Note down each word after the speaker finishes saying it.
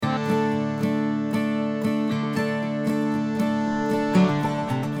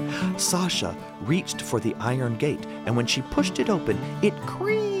Sasha reached for the iron gate, and when she pushed it open, it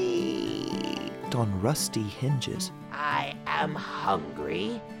creaked on rusty hinges. I am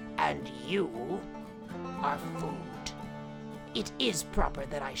hungry, and you are food. It is proper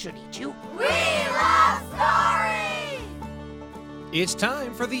that I should eat you. We love stories! It's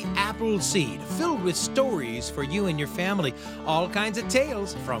time for the Apple Seed, filled with stories for you and your family. All kinds of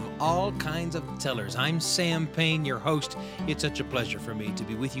tales from all kinds of tellers. I'm Sam Payne, your host. It's such a pleasure for me to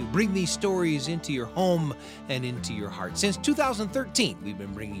be with you. Bring these stories into your home and into your heart. Since 2013, we've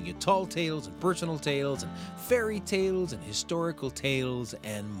been bringing you tall tales and personal tales and fairy tales and historical tales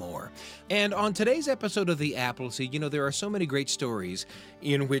and more. And on today's episode of the Apple Seed, there are so many great stories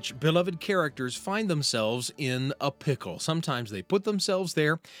in which beloved characters find themselves in a pickle. Sometimes they put themselves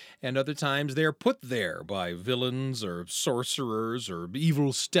there, and other times they're put there by villains or sorcerers or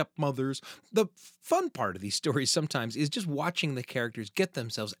evil stepmothers. The fun part of these stories sometimes is just watching the characters get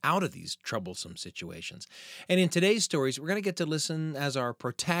themselves out of these troublesome situations. And in today's stories, we're going to get to listen as our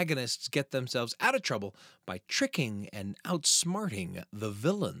protagonists get themselves out of trouble by tricking and outsmarting the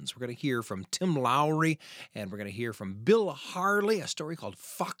villains. We're going to hear from Tim Lowry, and we're going to hear from Bill Harley, a story called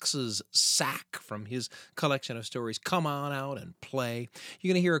Fox's Sack from his collection of stories, Come On Out and Play.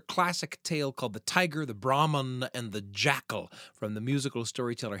 You're going to hear a classic tale called The Tiger, the Brahman, and the Jackal from the musical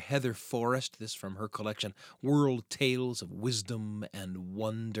storyteller Heather Forrest, this from her collection, World Tales of Wisdom and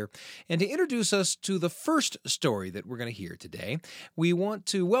Wonder. And to introduce us to the first story that we're going to hear today, we want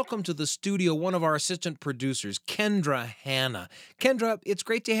to welcome to the studio one of our assistant producers, Kendra Hanna. Kendra, it's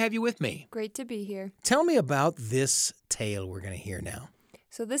great to have you with me. Great to be here. Tell me about this tale we're going to hear now.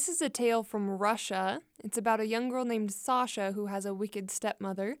 So this is a tale from Russia. It's about a young girl named Sasha who has a wicked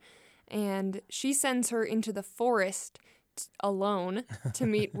stepmother, and she sends her into the forest alone to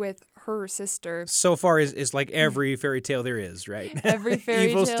meet with her sister. So far is like every fairy tale there is, right? Every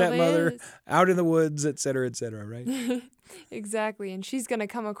fairy Evil tale stepmother, there is. out in the woods, et cetera, right? Exactly, and she's going to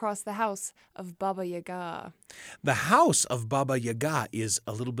come across the house of Baba Yaga. The house of Baba Yaga is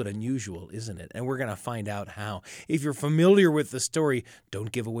a little bit unusual, isn't it? And we're going to find out how. If you're familiar with the story,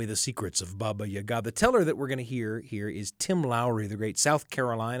 don't give away the secrets of Baba Yaga. The teller that we're going to hear here is Tim Lowry, the great South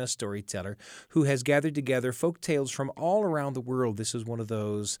Carolina storyteller, who has gathered together folk tales from all around the world. This is one of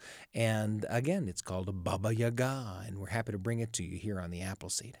those. And again, it's called Baba Yaga, and we're happy to bring it to you here on the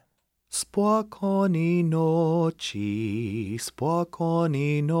Appleseed. Spokojnej noci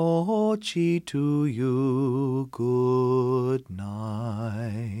to you, good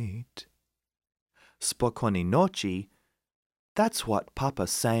night. Spokojnej noci, that's what Papa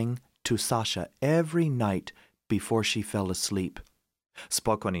sang to Sasha every night before she fell asleep.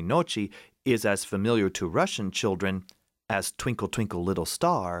 Spokojnej noci is as familiar to Russian children as Twinkle Twinkle Little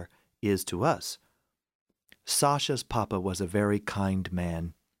Star is to us. Sasha's papa was a very kind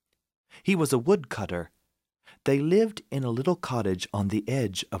man. He was a woodcutter. They lived in a little cottage on the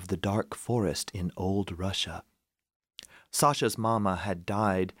edge of the dark forest in old Russia. Sasha's mama had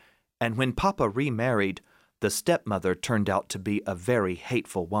died, and when Papa remarried, the stepmother turned out to be a very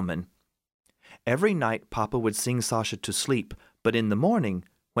hateful woman. Every night Papa would sing Sasha to sleep, but in the morning,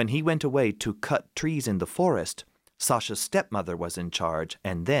 when he went away to cut trees in the forest, Sasha's stepmother was in charge,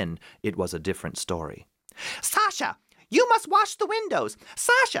 and then it was a different story. "Sasha! You must wash the windows.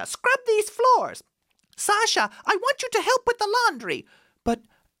 Sasha, scrub these floors. Sasha, I want you to help with the laundry." "But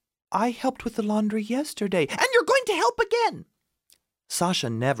I helped with the laundry yesterday." "And you're going to help again." Sasha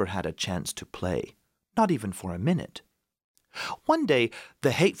never had a chance to play, not even for a minute. One day,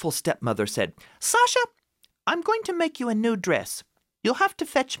 the hateful stepmother said, "Sasha, I'm going to make you a new dress. You'll have to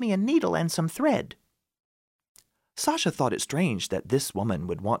fetch me a needle and some thread." Sasha thought it strange that this woman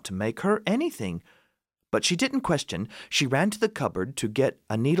would want to make her anything. But she didn't question. She ran to the cupboard to get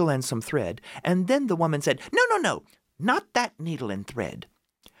a needle and some thread, and then the woman said, No, not that needle and thread.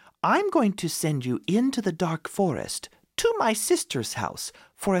 I'm going to send you into the dark forest to my sister's house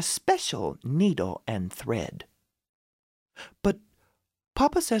for a special needle and thread." "But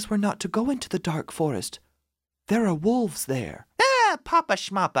Papa says we're not to go into the dark forest. There are wolves there." "Papa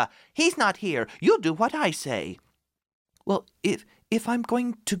Schmappa, he's not here. You'll do what I say." "Well, if I'm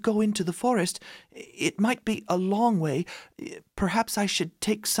going to go into the forest, it might be a long way. Perhaps I should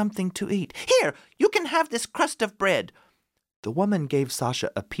take something to eat." "Here, you can have this crust of bread." The woman gave Sasha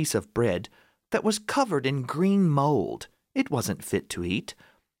a piece of bread that was covered in green mold. It wasn't fit to eat.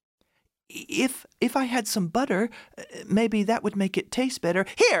 If I had some butter, maybe that would make it taste better."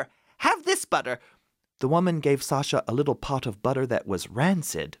 "Here, have this butter." The woman gave Sasha a little pot of butter that was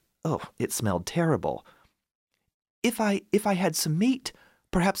rancid. Oh, it smelled terrible. If I had some meat,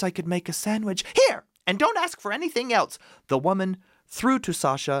 perhaps I could make a sandwich." "Here, and don't ask for anything else." The woman threw to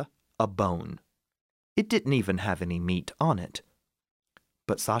Sasha a bone. It didn't even have any meat on it.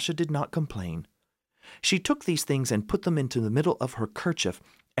 But Sasha did not complain. She took these things and put them into the middle of her kerchief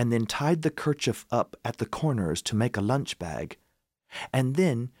and then tied the kerchief up at the corners to make a lunch bag. And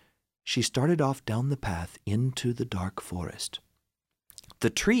then she started off down the path into the dark forest. The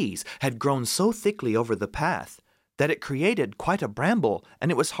trees had grown so thickly over the path that it created quite a bramble,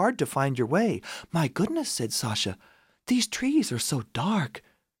 and it was hard to find your way. "My goodness," said Sasha, "these trees are so dark.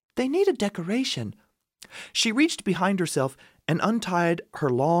 They need a decoration." She reached behind herself and untied her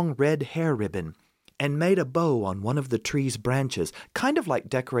long red hair ribbon and made a bow on one of the tree's branches, kind of like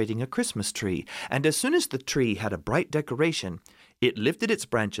decorating a Christmas tree. And as soon as the tree had a bright decoration, it lifted its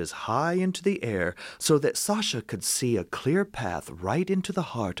branches high into the air so that Sasha could see a clear path right into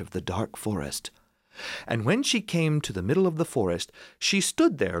the heart of the dark forest. And when she came to the middle of the forest, she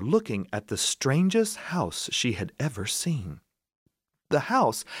stood there looking at the strangest house she had ever seen. The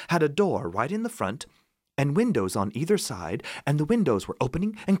house had a door right in the front and windows on either side, and the windows were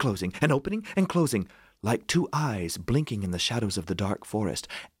opening and closing and opening and closing, like two eyes blinking in the shadows of the dark forest.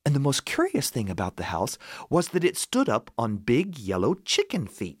 And the most curious thing about the house was that it stood up on big yellow chicken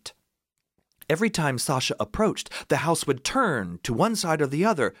feet. Every time Sasha approached, the house would turn to one side or the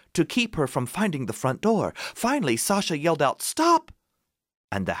other to keep her from finding the front door. Finally, Sasha yelled out, "Stop!"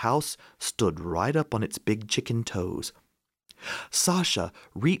 And the house stood right up on its big chicken toes. Sasha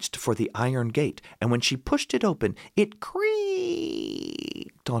reached for the iron gate, and when she pushed it open, it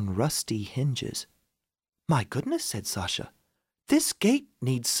creaked on rusty hinges. "My goodness," said Sasha, "this gate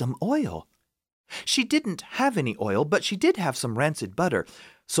needs some oil." She didn't have any oil, but she did have some rancid butter.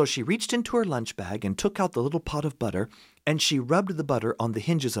 So she reached into her lunch bag and took out the little pot of butter, and she rubbed the butter on the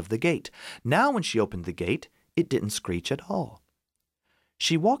hinges of the gate. Now when she opened the gate, it didn't screech at all.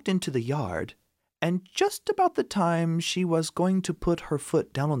 She walked into the yard, and just about the time she was going to put her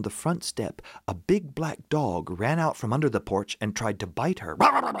foot down on the front step, a big black dog ran out from under the porch and tried to bite her.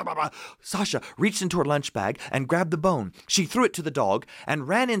 Sasha reached into her lunch bag and grabbed the bone. She threw it to the dog and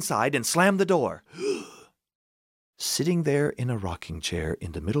ran inside and slammed the door. Sitting there in a rocking chair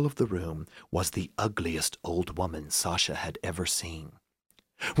in the middle of the room was the ugliest old woman Sasha had ever seen.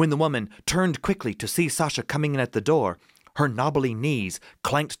 When the woman turned quickly to see Sasha coming in at the door, her knobbly knees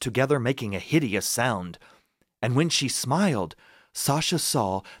clanked together, making a hideous sound. And when she smiled, Sasha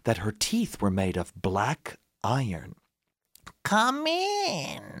saw that her teeth were made of black iron. Come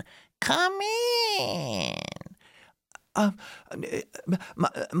in. Come in.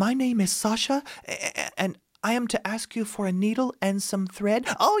 My name is Sasha, and I am to ask you for a needle and some thread."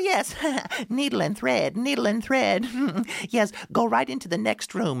 "Oh, yes, needle and thread, needle and thread. Yes, go right into the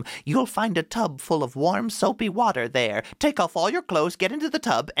next room. You'll find a tub full of warm, soapy water there. Take off all your clothes, get into the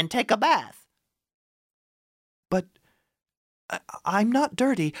tub, and take a bath." "But I'm not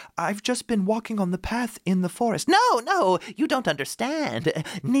dirty. I've just been walking on the path in the forest." No, you don't understand.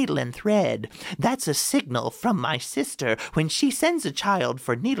 Needle and thread. That's a signal from my sister. When she sends a child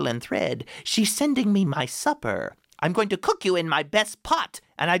for needle and thread, she's sending me my supper. I'm going to cook you in my best pot,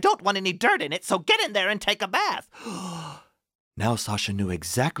 and I don't want any dirt in it, so get in there and take a bath." Now Sasha knew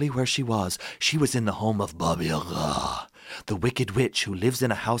exactly where she was. She was in the home of Baba Yaga, the wicked witch who lives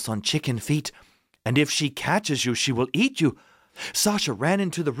in a house on chicken feet. And if she catches you, she will eat you. Sasha ran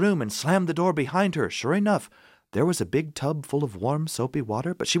into the room and slammed the door behind her. Sure enough, there was a big tub full of warm, soapy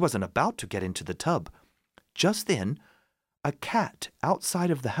water, but she wasn't about to get into the tub. Just then, a cat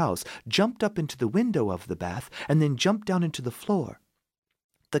outside of the house jumped up into the window of the bath and then jumped down into the floor.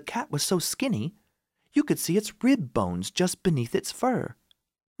 The cat was so skinny, you could see its rib bones just beneath its fur.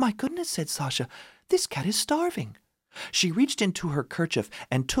 "My goodness," said Sasha, "this cat is starving." She reached into her kerchief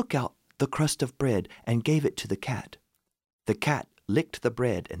and took out the crust of bread and gave it to the cat. The cat licked the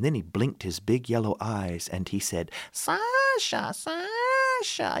bread, and then he blinked his big yellow eyes, and he said, Sasha,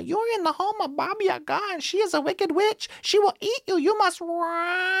 you're in the home of Baba Yaga, and she is a wicked witch. She will eat you. You must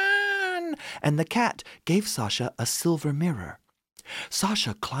run." And the cat gave Sasha a silver mirror.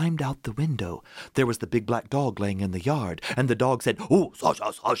 Sasha climbed out the window. There was the big black dog laying in the yard, and the dog said, "Oh,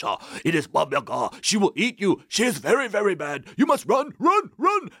 Sasha, it is Baba Yaga. She will eat you. She is very, very bad. You must run.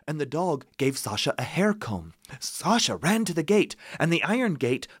 And the dog gave Sasha a hair comb. Sasha ran to the gate, and the iron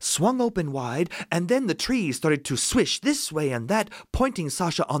gate swung open wide, and then the trees started to swish this way and that, pointing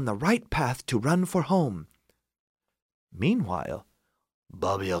Sasha on the right path to run for home. Meanwhile,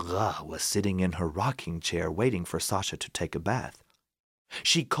 Baba Yaga was sitting in her rocking chair waiting for Sasha to take a bath.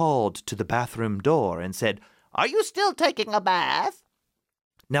 She called to the bathroom door and said, "Are you still taking a bath?"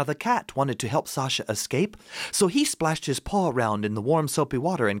 Now the cat wanted to help Sasha escape, so he splashed his paw around in the warm soapy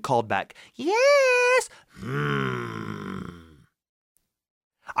water and called back, "Yes."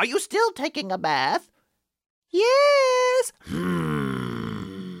 Are you still taking a bath? Yes.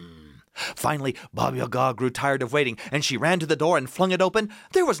 Finally, Baba Yaga grew tired of waiting, and she ran to the door and flung it open.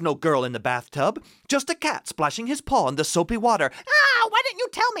 There was no girl in the bathtub, just a cat splashing his paw in the soapy water. Why didn't you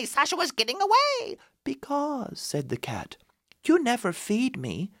tell me Sasha was getting away? Because, said the cat, you never feed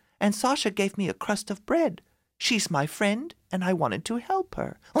me, and Sasha gave me a crust of bread. She's my friend, and I wanted to help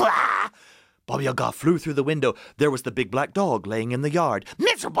her. Baba Yaga flew through the window. There was the big black dog laying in the yard.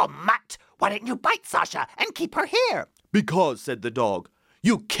 Miserable mutt! Why didn't you bite Sasha and keep her here? Because, said the dog,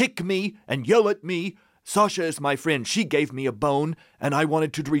 you kick me and yell at me. Sasha is my friend. She gave me a bone, and I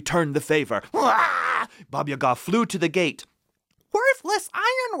wanted to return the favor. Baba Yaga flew to the gate. Worthless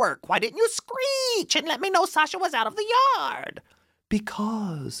ironwork! Why didn't you screech and let me know Sasha was out of the yard?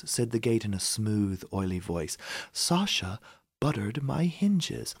 Because, said the gate in a smooth, oily voice, Sasha buttered my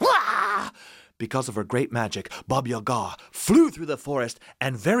hinges. Because of her great magic, Baba Yaga flew through the forest,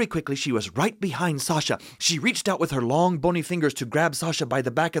 and very quickly she was right behind Sasha. She reached out with her long, bony fingers to grab Sasha by the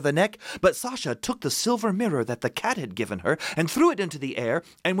back of the neck, but Sasha took the silver mirror that the cat had given her and threw it into the air,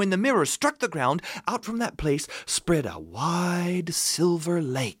 and when the mirror struck the ground, out from that place spread a wide silver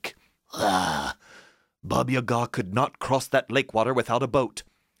lake. Baba Yaga could not cross that lake water without a boat.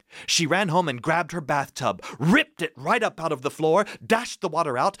 She ran home and grabbed her bathtub, ripped it right up out of the floor, dashed the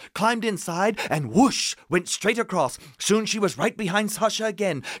water out, climbed inside, and whoosh, went straight across. Soon she was right behind Sasha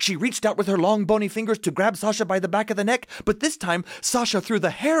again. She reached out with her long bony fingers to grab Sasha by the back of the neck, but this time Sasha threw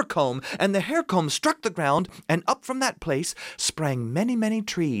the hair comb, and the hair comb struck the ground, and up from that place sprang many, many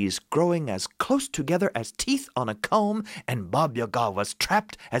trees, growing as close together as teeth on a comb, and Baba Yaga was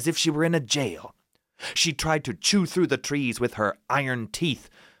trapped as if she were in a jail. She tried to chew through the trees with her iron teeth,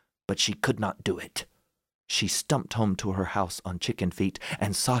 but she could not do it. She stumped home to her house on chicken feet,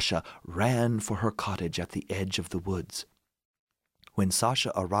 and Sasha ran for her cottage at the edge of the woods. When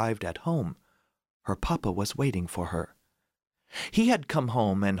Sasha arrived at home, her papa was waiting for her. He had come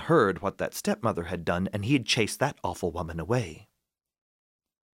home and heard what that stepmother had done, and he had chased that awful woman away.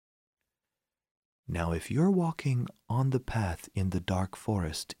 Now, if you're walking on the path in the dark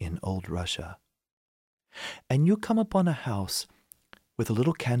forest in old Russia, and you come upon a house with a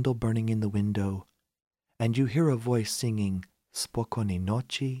little candle burning in the window, and you hear a voice singing, Spokoni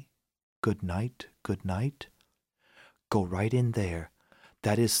noci, good night, good night, go right in there.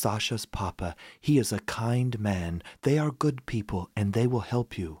 That is Sasha's papa. He is a kind man. They are good people, and they will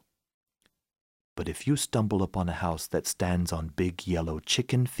help you. But if you stumble upon a house that stands on big yellow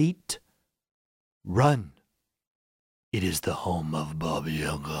chicken feet, run. It is the home of Baba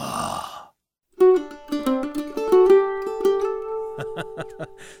Yaga.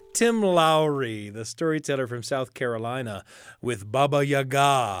 Tim Lowry, the storyteller from South Carolina, with Baba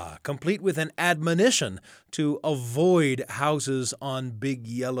Yaga, complete with an admonition to avoid houses on big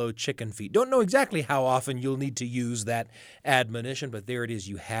yellow chicken feet. Don't know exactly how often you'll need to use that admonition, but there it is,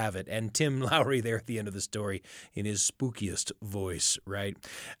 you have it. And Tim Lowry there at the end of the story in his spookiest voice, right?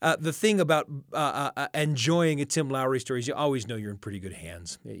 The thing about enjoying a Tim Lowry story is you always know you're in pretty good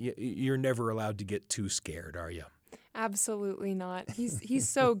hands. You're never allowed to get too scared, are you? Absolutely not. He's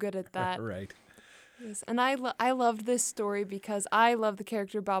so good at that. Right. Yes, and I loved this story because I love the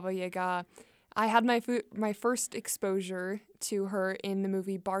character Baba Yaga. I had my first exposure to her in the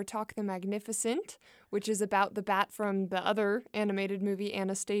movie Bartok the Magnificent, which is about the bat from the other animated movie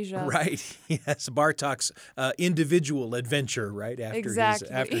Anastasia. Right. Yes, Bartok's individual adventure, right? After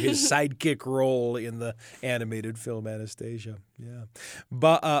his sidekick role in the animated film Anastasia. Yeah.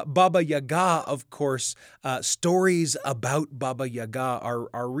 Baba Yaga, of course, stories about Baba Yaga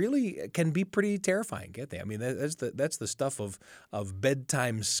are really can be pretty terrifying, can't they? I mean, that's the stuff of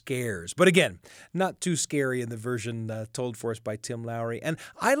bedtime scares. But again, not too scary in the version told for us by Tim Lowry. And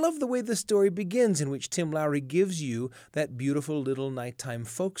I love the way the story begins, in which Tim Lowry gives you that beautiful little nighttime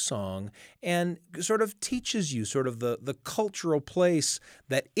folk song and sort of teaches you sort of the cultural place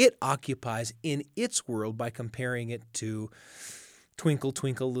that it occupies in its world by comparing it to Twinkle,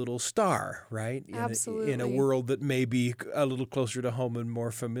 Twinkle, Little Star, right? Absolutely. In a world that may be a little closer to home and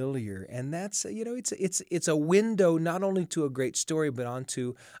more familiar. And that's, it's a window not only to a great story, but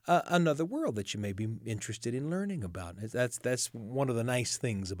onto another world that you may be interested in learning about. That's one of the nice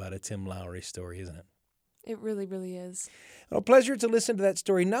things about a Tim Lowry story, isn't it? It really, really is. A pleasure to listen to that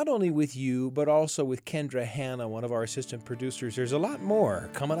story, not only with you, but also with Kendra Hanna, one of our assistant producers. There's a lot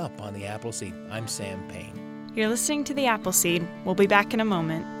more coming up on The Appleseed. I'm Sam Payne. You're listening to The Appleseed. We'll be back in a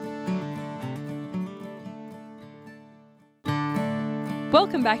moment.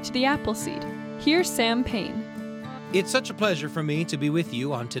 Welcome back to The Appleseed. Here's Sam Payne. It's such a pleasure for me to be with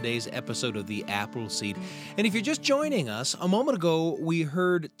you on today's episode of The Appleseed. And if you're just joining us, a moment ago we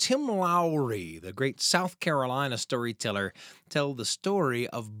heard Tim Lowry, the great South Carolina storyteller, tell the story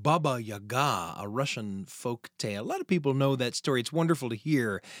of Baba Yaga, a Russian folk tale. A lot of people know that story. It's wonderful to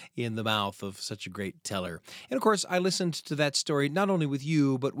hear in the mouth of such a great teller. And of course, I listened to that story not only with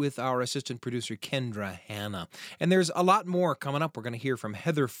you, but with our assistant producer, Kendra Hanna. And there's a lot more coming up. We're going to hear from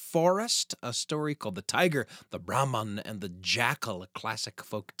Heather Forrest, a story called The Tiger, the Brahman, and the Jackal, a classic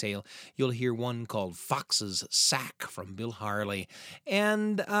folk tale. You'll hear one called Fox's Sack from Bill Harley.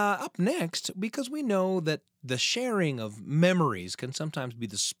 And up next, because we know that the sharing of memories can sometimes be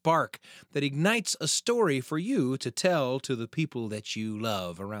the spark that ignites a story for you to tell to the people that you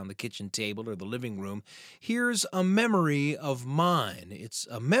love around the kitchen table or the living room. Here's a memory of mine. It's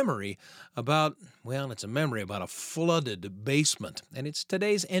a memory about a flooded basement. And it's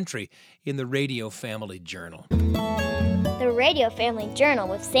today's entry in the Radio Family Journal. The Radio Family Journal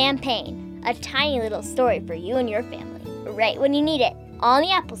with Sam Payne. A tiny little story for you and your family, right when you need it, on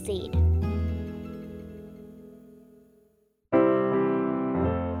the Appleseed.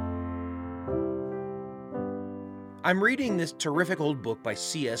 I'm reading this terrific old book by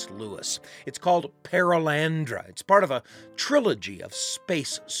C.S. Lewis. It's called Perelandra. It's part of a trilogy of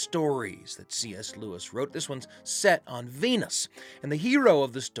space stories that C.S. Lewis wrote. This one's set on Venus. And the hero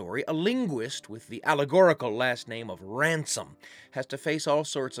of the story, a linguist with the allegorical last name of Ransom, has to face all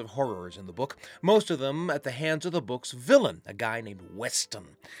sorts of horrors in the book, most of them at the hands of the book's villain, a guy named Weston.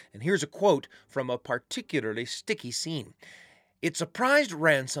 And here's a quote from a particularly sticky scene. It surprised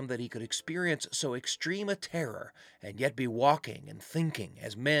Ransom that he could experience so extreme a terror and yet be walking and thinking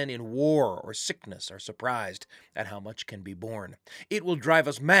as men in war or sickness are surprised at how much can be borne. It will drive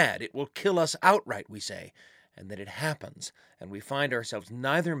us mad. It will kill us outright, we say. And then it happens, and we find ourselves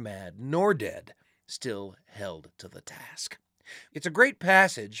neither mad nor dead, still held to the task. It's a great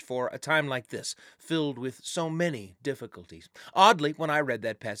passage for a time like this, filled with so many difficulties. Oddly, when I read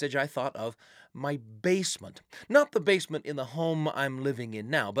that passage, I thought of my basement. Not the basement in the home I'm living in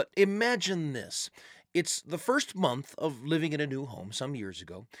now, but imagine this. It's the first month of living in a new home some years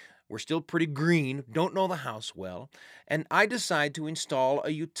ago. We're still pretty green, don't know the house well, and I decide to install a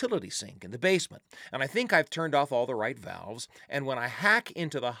utility sink in the basement. And I think I've turned off all the right valves, and when I hack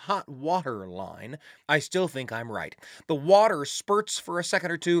into the hot water line, I still think I'm right. The water spurts for a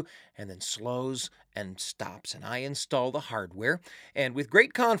second or two, and then slows and stops, and I install the hardware, and with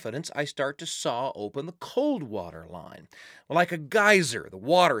great confidence, I start to saw open the cold water line. Like a geyser, the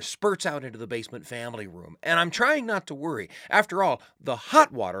water spurts out into the basement family room, and I'm trying not to worry. After all, the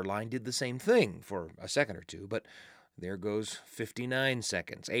hot water line did the same thing for a second or two, but there goes 59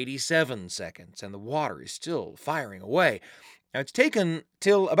 seconds, 87 seconds, and the water is still firing away. Now, it's taken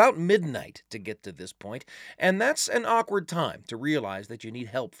till about midnight to get to this point, and that's an awkward time to realize that you need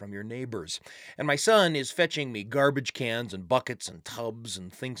help from your neighbors. And my son is fetching me garbage cans and buckets and tubs,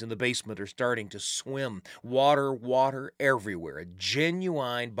 and things in the basement are starting to swim. Water everywhere. A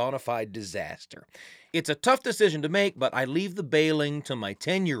genuine, bona fide disaster. It's a tough decision to make, but I leave the bailing to my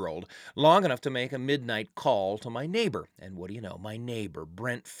 10-year-old long enough to make a midnight call to my neighbor. And what do you know? My neighbor,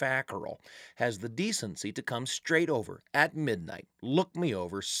 Brent Fackerel, has the decency to come straight over at midnight, look me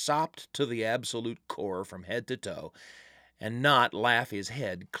over, sopped to the absolute core from head to toe, and not laugh his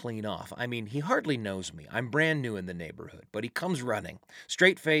head clean off. I mean, he hardly knows me. I'm brand new in the neighborhood, but he comes running.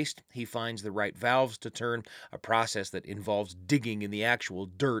 Straight-faced, he finds the right valves to turn, a process that involves digging in the actual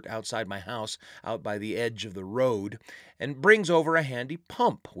dirt outside my house, out by the edge of the road, and brings over a handy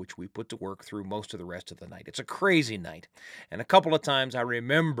pump, which we put to work through most of the rest of the night. It's a crazy night. And a couple of times I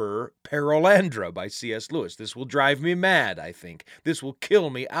remember Perelandra by C.S. Lewis. This will drive me mad, I think. This will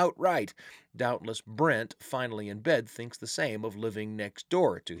kill me outright. Doubtless Brent, finally in bed, thinks the same of living next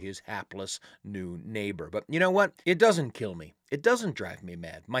door to his hapless new neighbor. But you know what? It doesn't kill me. It doesn't drive me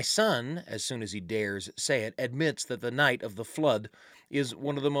mad. My son, as soon as he dares say it, admits that the night of the flood is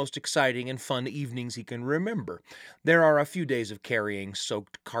one of the most exciting and fun evenings he can remember. There are a few days of carrying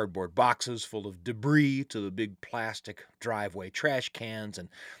soaked cardboard boxes full of debris to the big plastic driveway trash cans, and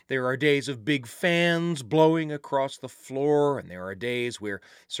there are days of big fans blowing across the floor, and there are days where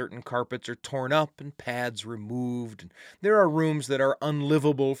certain carpets are torn up and pads removed, and there are rooms that are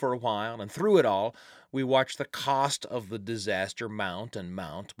unlivable for a while, and through it all, we watch the cost of the disaster mount and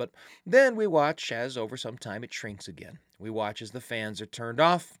mount, but then we watch as over some time it shrinks again. We watch as the fans are turned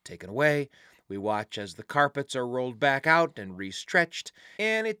off, taken away. We watch as the carpets are rolled back out and restretched,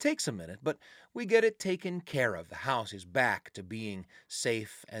 and it takes a minute, but we get it taken care of. The house is back to being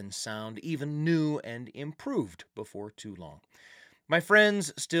safe and sound, even new and improved before too long. My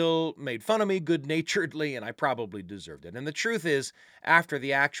friends still made fun of me good-naturedly, and I probably deserved it. And the truth is, after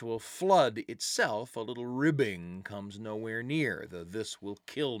the actual flood itself, a little ribbing comes nowhere near the "this will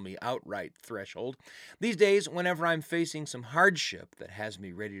kill me" outright threshold. These days, whenever I'm facing some hardship that has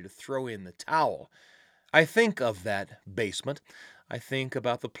me ready to throw in the towel, I think of that basement. I think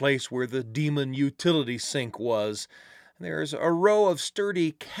about the place where the demon utility sink was. There's a row of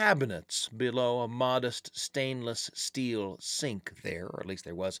sturdy cabinets below a modest stainless steel sink there, or at least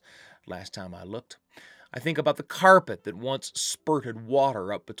there was last time I looked. I think about the carpet that once spurted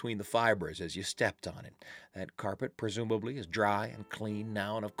water up between the fibers as you stepped on it. That carpet presumably is dry and clean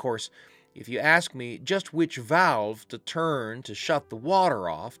now, and of course, if you ask me just which valve to turn to shut the water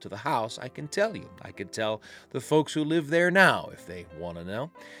off to the house, I can tell you. I could tell the folks who live there now if they want to know.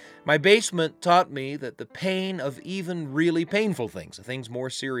 My basement taught me that the pain of even really painful things more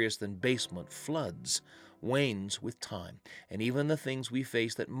serious than basement floods, wanes with time, and even the things we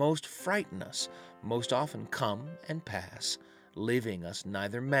face that most frighten us most often come and pass, leaving us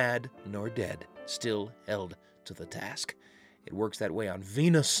neither mad nor dead, still held to the task. It works that way on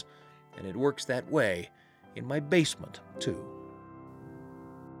Venus, and it works that way in my basement, too.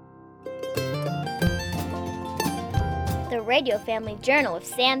 The Radio Family Journal with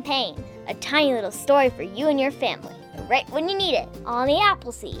Sam Payne. A tiny little story for you and your family, right when you need it, on the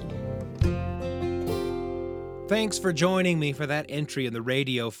Appleseed. Thanks for joining me for that entry in the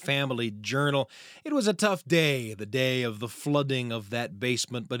Radio Family Journal. It was a tough day, the day of the flooding of that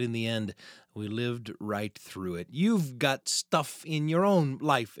basement, but in the end, we lived right through it. You've got stuff in your own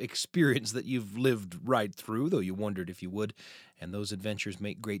life experience that you've lived right through, though you wondered if you would. And those adventures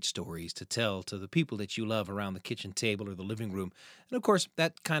make great stories to tell to the people that you love around the kitchen table or the living room. And of course,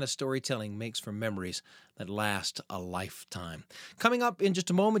 that kind of storytelling makes for memories that last a lifetime. Coming up in just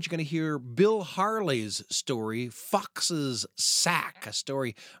a moment, you're going to hear Bill Harley's story, Fox's Sack, a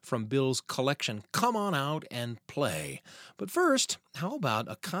story from Bill's collection. Come on out and play. But first, how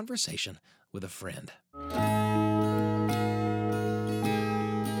about a conversation with a friend?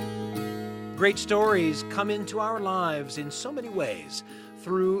 Great stories come into our lives in so many ways.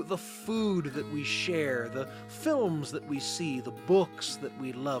 Through the food that we share, the films that we see, the books that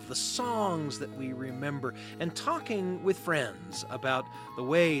we love, the songs that we remember, and talking with friends about the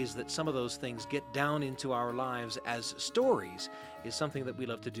ways that some of those things get down into our lives as stories is something that we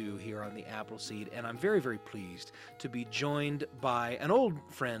love to do here on the Appleseed. And I'm very, very pleased to be joined by an old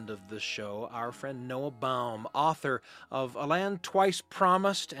friend of the show, our friend Noa Baum, author of A Land Twice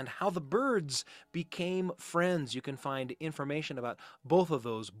Promised and How the Birds Became Friends. You can find information about both of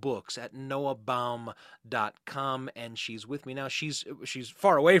those books at noabaum.com, and she's with me now. She's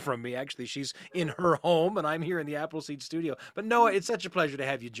far away from me, actually. She's in her home, and I'm here in the Appleseed studio. But Noa, it's such a pleasure to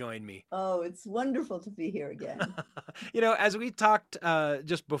have you join me. Oh, it's wonderful to be here again. As we talked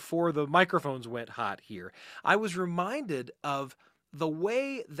just before the microphones went hot here, I was reminded of the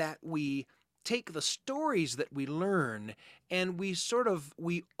way that we take the stories that we learn and we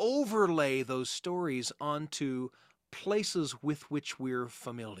overlay those stories onto places with which we're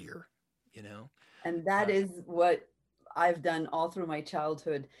familiar, And that is what I've done all through my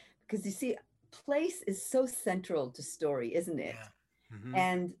childhood, because you see, place is so central to story, isn't it? Yeah. Mm-hmm.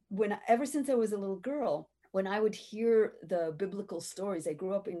 And ever since I was a little girl, when I would hear the biblical stories, I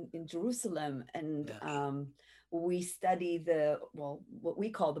grew up in Jerusalem, and we study what we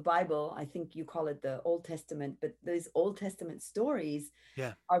call the Bible. I think you call it the Old Testament, but those Old Testament stories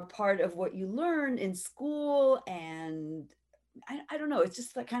are part of what you learn in school. And I don't know, it's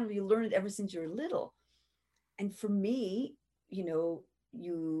just like kind of, you learn it ever since you're little. And for me, you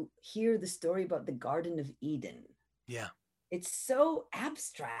hear the story about the Garden of Eden. Yeah. It's so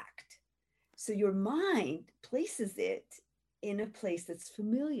abstract. So your mind places it in a place that's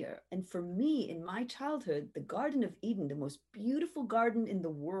familiar. And for me, in my childhood, the Garden of Eden, the most beautiful garden in the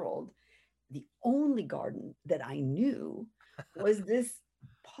world, the only garden that I knew, was this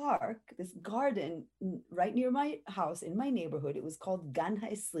park, this garden right near my house in my neighborhood. It was called Gan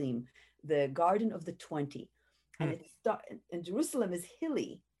HaEslim, the Garden of the 20. And and Jerusalem is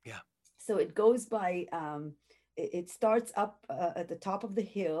hilly. Yeah. So it goes by, it starts up at the top of the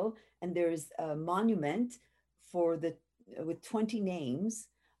hill, and there's a monument with 20 names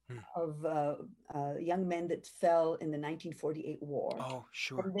of young men that fell in the 1948 war. Oh,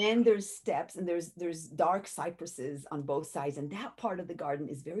 sure. And then there's steps, and there's dark cypresses on both sides, and that part of the garden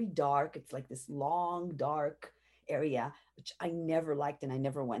is very dark. It's like this long, dark area, which I never liked, and I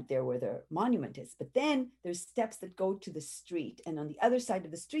never went there where the monument is. But then there's steps that go to the street, and on the other side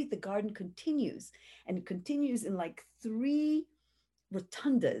of the street, the garden continues, and it continues in like 3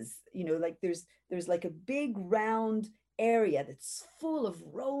 rotundas. Like there's like a big round area that's full of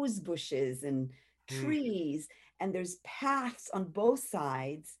rose bushes and trees, and there's paths on both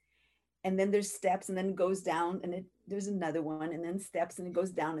sides, and then there's steps, and then it goes down, and there's another one, and then steps, and it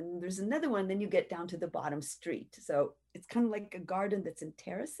goes down, and there's another one, then you get down to the bottom street. So it's kind of like a garden that's in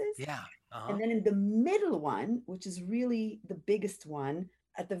terraces. Yeah. And then in the middle one, which is really the biggest one,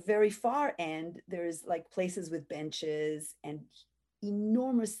 at the very far end, there's like places with benches and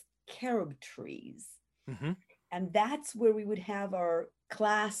enormous carob trees. Mm-hmm. And that's where we would have our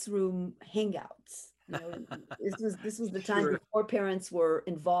classroom hangouts. This was the time before parents were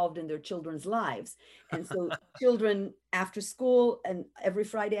involved in their children's lives. And so children after school and every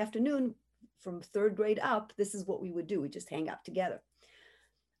Friday afternoon from 3rd grade up, this is what we would do. We just hang out together.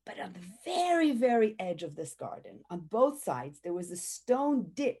 But on the very, very edge of this garden, on both sides, there was a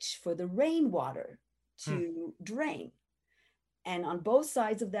stone ditch for the rainwater to drain. And on both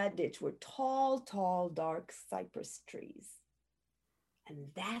sides of that ditch were tall, tall, dark cypress trees. And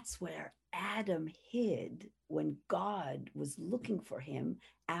that's where Adam hid when God was looking for him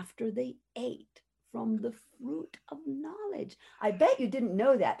after they ate from the fruit of knowledge. I bet you didn't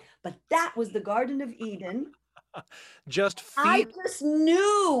know that, but that was the Garden of Eden. I just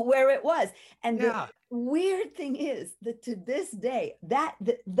knew where it was. And the weird thing is that to this day,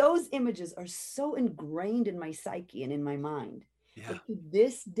 those images are so ingrained in my psyche and in my mind. That to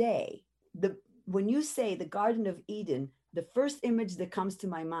this day, when you say the Garden of Eden, the first image that comes to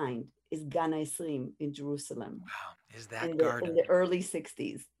my mind is Gan Esrim in Jerusalem. Wow, is that garden in the early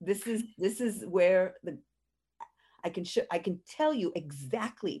 60s? This is where I can tell you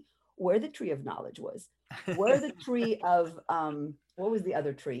exactly where the tree of knowledge was, where the tree of what was the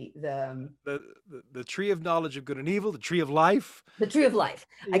other tree? The tree of knowledge of good and evil, the tree of life. The tree of life.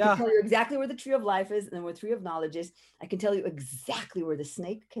 I can tell you exactly where the tree of life is and where the tree of knowledge is. I can tell you exactly where the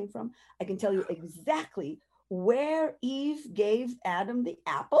snake came from. I can tell you exactly where Eve gave Adam the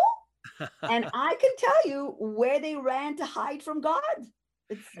apple. And I can tell you where they ran to hide from God.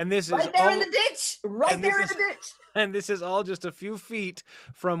 And this right is there in the ditch, right there in the ditch. And this is all just a few feet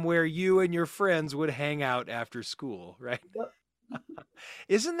from where you and your friends would hang out after school, right? Yep.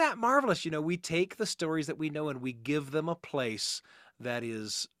 Isn't that marvelous? We take the stories that we know and we give them a place that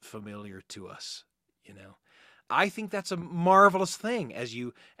is familiar to us, I think that's a marvelous thing as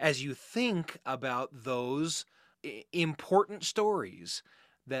you think about those important stories,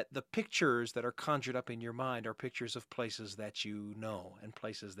 that the pictures that are conjured up in your mind are pictures of places that you know and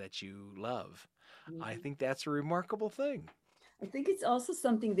places that you love. Mm-hmm. I think that's a remarkable thing. I think it's also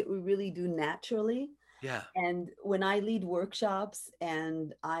something that we really do naturally. Yeah. And when I lead workshops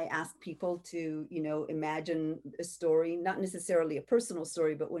and I ask people to, imagine a story, not necessarily a personal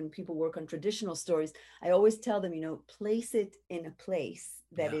story, but when people work on traditional stories, I always tell them, place it in a place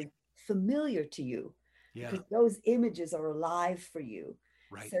that is familiar to you, because those images are alive for you.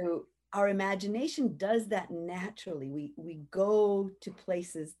 Right. So our imagination does that naturally. We go to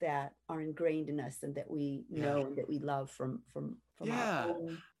places that are ingrained in us and that we know and that we love from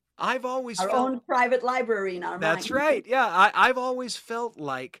our own private library in our mind. That's right. Yeah, I've always felt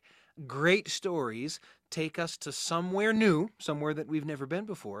like great stories take us to somewhere new, somewhere that we've never been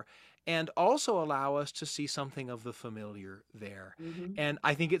before, and also allow us to see something of the familiar there. Mm-hmm. And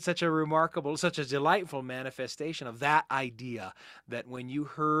I think it's such a delightful manifestation of that idea that when you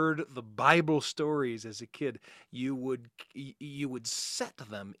heard the Bible stories as a kid, you would set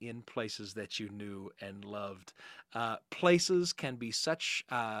them in places that you knew and loved. Places can be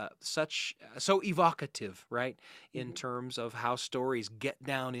so evocative, right? In terms of how stories get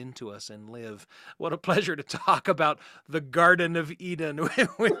down into us and live. What a pleasure to talk about the Garden of Eden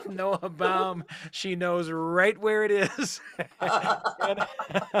with Noa Baum. She knows right where it is.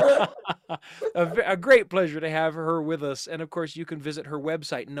 A great pleasure to have her with us. And of course, you can visit her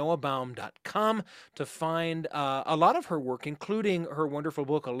website, noabaum.com, to find a lot of her work, including her wonderful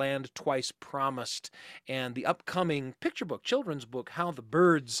book, A Land Twice Promised, and the upcoming picture book, children's book, How the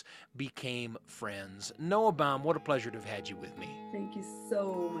Birds Became Friends. Noa Baum, what a pleasure to have had you with me. Thank you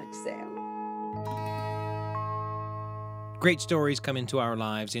so much, Sam. Great stories come into our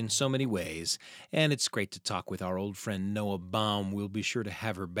lives in so many ways, and it's great to talk with our old friend Noa Baum. We'll be sure to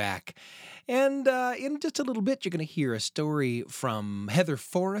have her back. And in just a little bit, you're going to hear a story from Heather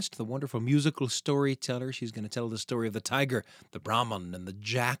Forrest, the wonderful musical storyteller. She's going to tell the story of the tiger, the Brahman, and the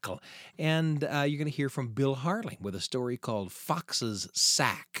Jackal. And you're going to hear from Bill Harley with a story called Fox's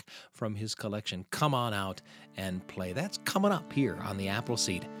Sack from his collection. Come on out and play. That's coming up here on The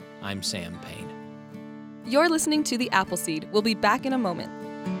Appleseed. I'm Sam Payne. You're listening to The Appleseed. We'll be back in a moment.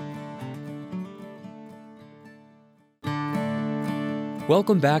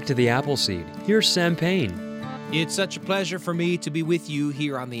 Welcome back to The Appleseed. Here's Sam Payne. It's such a pleasure for me to be with you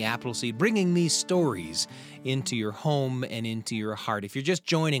here on the Appleseed, bringing these stories into your home and into your heart. If you're just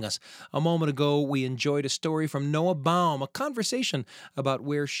joining us, a moment ago we enjoyed a story from Noa Baum, a conversation about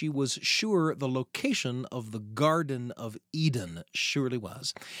where she was sure the location of the Garden of Eden surely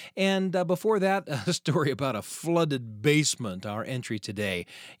was. And before that, a story about a flooded basement, our entry today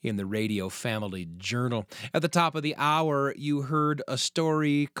in the Radio Family Journal. At the top of the hour, you heard a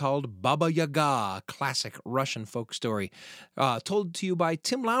story called Baba Yaga, a classic Russian folk story, told to you by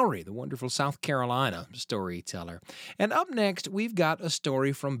Tim Lowry, the wonderful South Carolina storyteller. And up next, we've got a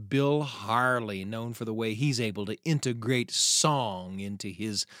story from Bill Harley, known for the way he's able to integrate song into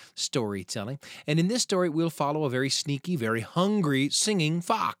his storytelling. And in this story, we'll follow a very sneaky, very hungry singing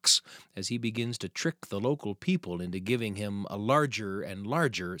fox as he begins to trick the local people into giving him a larger and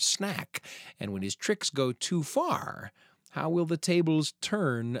larger snack. And when his tricks go too far, how will the tables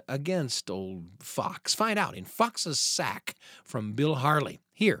turn against old Fox? Find out in Fox's Sack from Bill Harley,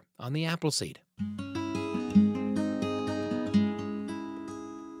 here on the Appleseed.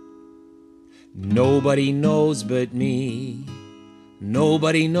 Nobody knows but me.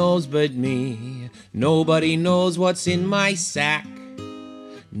 Nobody knows but me. Nobody knows what's in my sack.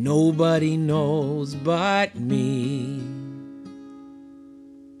 Nobody knows but me.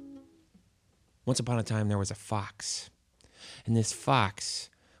 Once upon a time, there was a fox. And this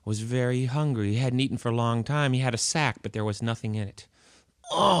fox was very hungry. He hadn't eaten for a long time. He had a sack, but there was nothing in it.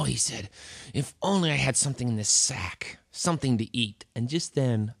 Oh, he said, if only I had something in this sack, something to eat. And just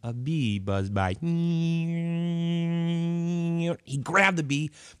then, a bee buzzed by. He grabbed the bee,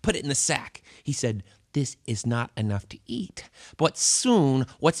 put it in the sack. He said, this is not enough to eat, but soon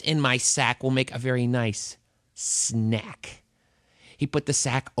what's in my sack will make a very nice snack. He put the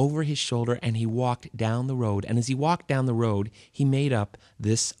sack over his shoulder and he walked down the road. And as he walked down the road, he made up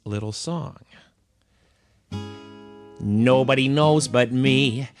this little song. Nobody knows but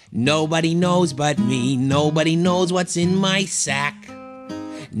me. Nobody knows but me. Nobody knows what's in my sack.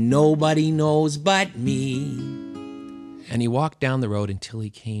 Nobody knows but me. And he walked down the road until he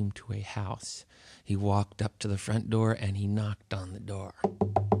came to a house. He walked up to the front door and he knocked on the door.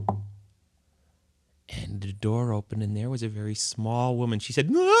 And the door opened, and there was a very small woman. She said,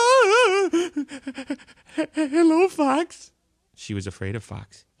 hello, Fox. She was afraid of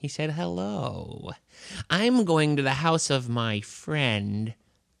Fox. He said, hello. I'm going to the house of my friend,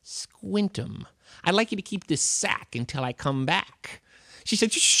 Squintum. I'd like you to keep this sack until I come back. She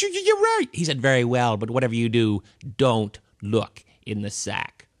said, you're right. He said, very well, but whatever you do, don't look in the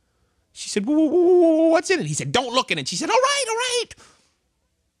sack. She said, what's in it? He said, don't look in it. She said, all right, all right.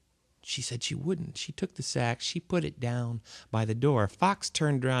 She said she wouldn't. She took the sack, she put it down by the door. Fox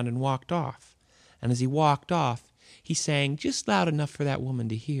turned around and walked off. And as he walked off, he sang just loud enough for that woman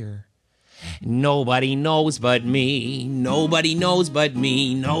to hear. Nobody knows but me. Nobody knows but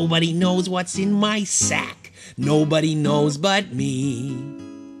me. Nobody knows what's in my sack. Nobody knows but me.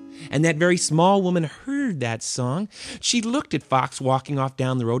 And that very small woman heard that song. She looked at Fox walking off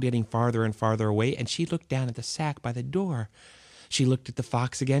down the road, getting farther and farther away, and she looked down at the sack by the door. She looked at the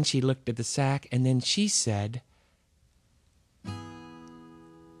fox again, she looked at the sack, and then she said,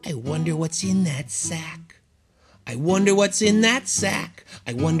 I wonder what's in that sack. I wonder what's in that sack.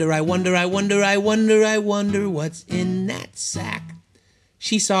 I wonder what's in that sack.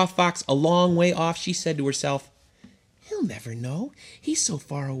 She saw Fox a long way off. She said to herself, he'll never know. He's so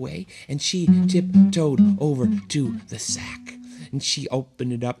far away. And she tiptoed over to the sack. And she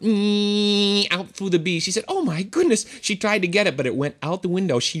opened it up, out flew the bee. She said, oh my goodness. She tried to get it, but it went out the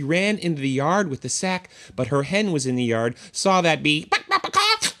window. She ran into the yard with the sack, but her hen was in the yard, saw that bee,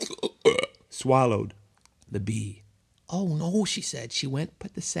 swallowed the bee. Oh no, she said. She went,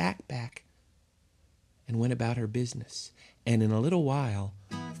 put the sack back, and went about her business. And in a little while,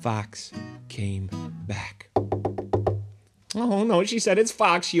 Fox came back. Oh no, she said, it's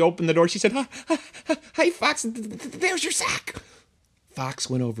Fox. She opened the door. She said, hi, Fox, there's your sack. Fox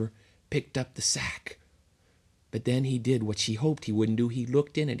went over, picked up the sack. But then he did what she hoped he wouldn't do. He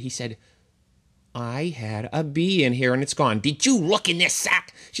looked in it. He said, I had a bee in here and it's gone. Did you look in this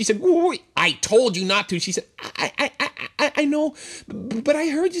sack? She said, I told you not to. She said, I know, but I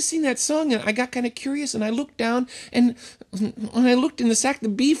heard you sing that song and I got kind of curious and I looked down and when I looked in the sack, the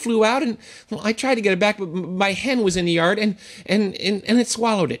bee flew out and I tried to get it back, but my hen was in the yard and it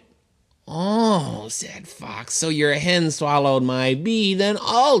swallowed it. Oh, said Fox, so your hen swallowed my bee, then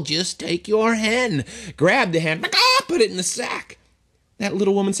I'll just take your hen. Grabbed the hen, put it in the sack. That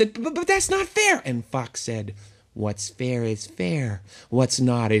little woman said, but that's not fair. And Fox said, what's fair is fair. What's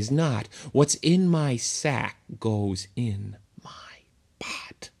not is not. What's in my sack goes in my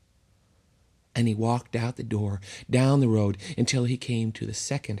pot. And he walked out the door, down the road, until he came to the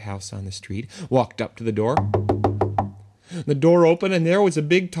second house on the street, walked up to the door. The door opened, and there was a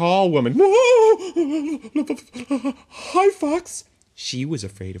big, tall woman. Hi, Fox. She was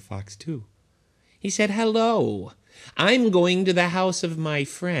afraid of Fox, too. He said, hello. I'm going to the house of my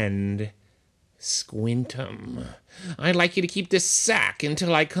friend, Squintum. I'd like you to keep this sack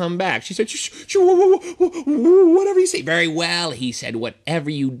until I come back. She said, whatever you say. Very well, he said. Whatever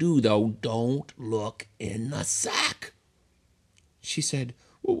you do, though, don't look in the sack. She said,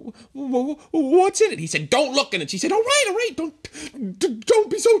 what's in it? He said, don't look in it. She said, all right, don't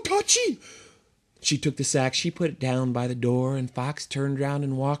be so touchy. She took the sack, she put it down by the door, and Fox turned around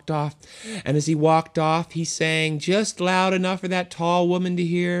and walked off. And as he walked off, he sang just loud enough for that tall woman to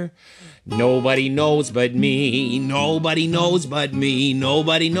hear, nobody knows but me, nobody knows but me,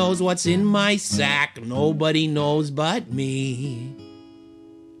 nobody knows what's in my sack, nobody knows but me.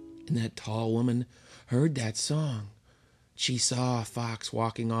 And that tall woman heard that song. She saw Fox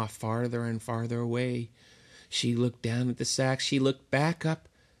walking off farther and farther away. She looked down at the sack, she looked back up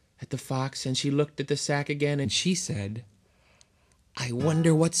at the fox, and she looked at the sack again, and she said, I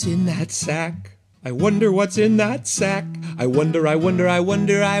wonder what's in that sack. I wonder what's in that sack. I wonder what's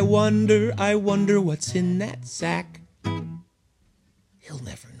in that sack. He'll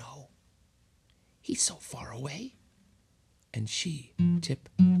never know. He's so far away. And she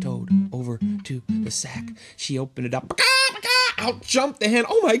tiptoed over to the sack. She opened it up. Out jumped the hen.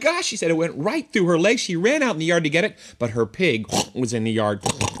 Oh my gosh, she said, it went right through her leg. She ran out in the yard to get it, but her pig was in the yard.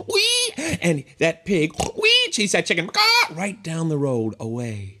 Whee! And that pig, whee! She said, chicken, right down the road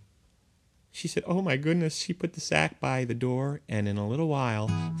away. She said, oh my goodness. She put the sack by the door, and in a little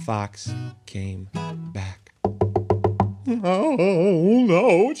while, Fox came back. Oh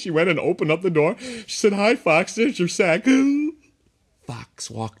no. She went and opened up the door. She said, hi, Fox, there's your sack.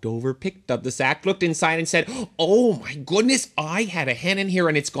 Fox walked over, picked up the sack, looked inside, and said, oh my goodness, I had a hen in here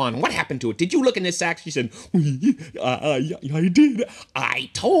and it's gone. What happened to it? Did you look in this sack? She said, I did. I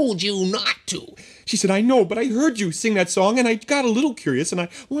told you not to. She said, I know, but I heard you sing that song and I got a little curious and I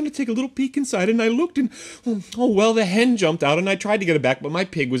wanted to take a little peek inside and I looked and, oh well, the hen jumped out and I tried to get it back, but my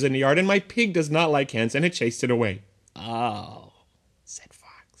pig was in the yard and my pig does not like hens and it chased it away. Oh, said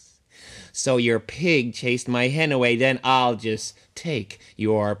Fox. So your pig chased my hen away, then I'll just take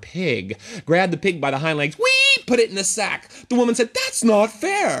your pig. Grabbed the pig by the hind legs, whee, put it in the sack. The woman said, that's not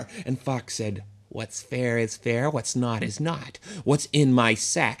fair. And Fox said, what's fair is fair, what's not is not. What's in my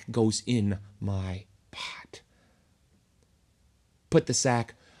sack goes in my pot. Put the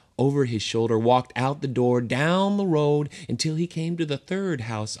sack over his shoulder, walked out the door, down the road, until he came to the third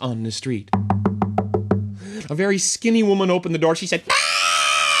house on the street. A very skinny woman opened the door. She said,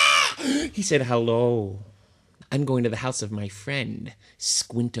 ah! He said, hello. I'm going to the house of my friend,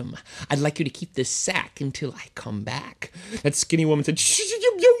 Squintum. I'd like you to keep this sack until I come back. That skinny woman said,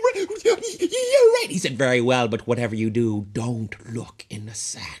 you're right. He said, very well, but whatever you do, don't look in the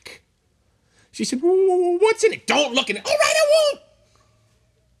sack. She said, what's in it? Don't look in it. All right, I won't.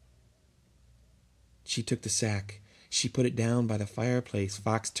 She took the sack. She put it down by the fireplace.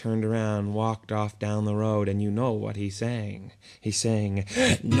 Fox turned around, walked off down the road, and you know what he sang. He sang,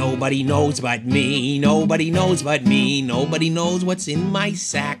 nobody knows but me, nobody knows but me, nobody knows what's in my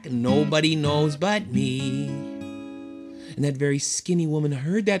sack, nobody knows but me. And that very skinny woman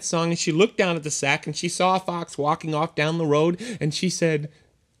heard that song, and she looked down at the sack, and she saw Fox walking off down the road, and she said,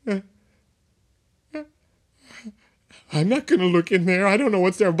 I'm not going to look in there. I don't know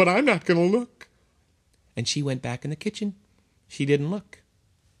what's there, but I'm not going to look. And she went back in the kitchen. She didn't look.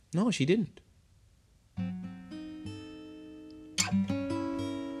 No, she didn't.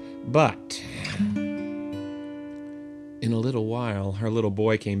 But in a little while, her little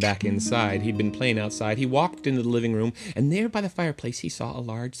boy came back inside. He'd been playing outside. He walked into the living room, and there by the fireplace, he saw a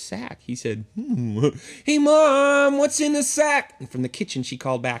large sack. He said, hey, Mom, what's in the sack? And from the kitchen, she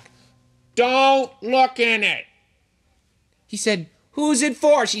called back, don't look in it. He said, who's it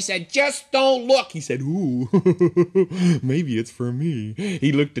for? She said, just don't look. He said, ooh, maybe it's for me.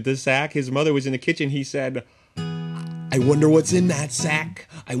 He looked at the sack. His mother was in the kitchen. He said, I wonder what's in that sack.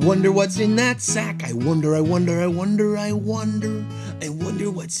 I wonder what's in that sack. I wonder what's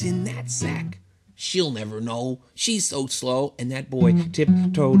in that sack. She'll never know. She's so slow. And that boy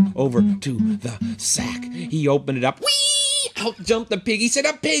tiptoed over to the sack. He opened it up. Whee! Out jumped the pig. He said,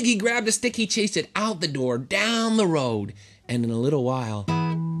 a pig. He grabbed a stick. He chased it out the door, down the road. And in a little while,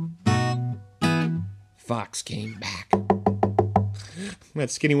 Fox came back. That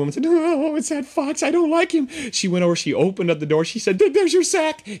skinny woman said, "Oh, it's that fox. I don't like him." She went over, she opened up the door. She said, "There's your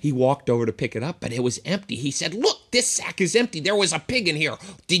sack." He walked over to pick it up, but it was empty. He said, "Look, this sack is empty. There was a pig in here.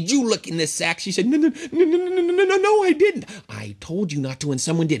 Did you look in this sack?" She said, No, I didn't." "I told you not to, and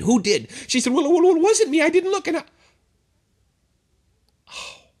someone did." "Who did?" She said, Well, it wasn't me. I didn't look." And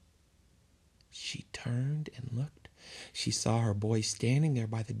she turned and looked. She saw her boy standing there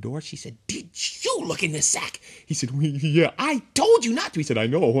by the door. She said, "Did you look in this sack?" He said, "Well, yeah, I told you not to." He said, "I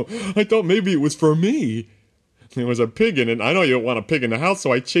know. I thought maybe it was for me. There was a pig in it. I know you don't want a pig in the house,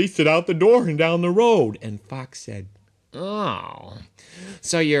 so I chased it out the door and down the road." And Fox said, "Oh,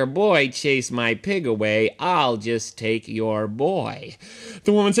 so your boy chased my pig away. I'll just take your boy."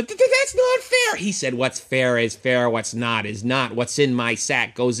 The woman said, "That's not fair." He said, "What's fair is fair. What's not is not. What's in my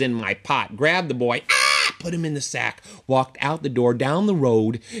sack goes in my pot." Grabbed the boy, put him in the sack, walked out the door, down the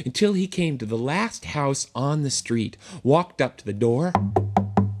road, until he came to the last house on the street, walked up to the door,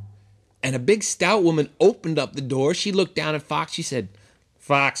 and a big stout woman opened up the door. She looked down at Fox. She said,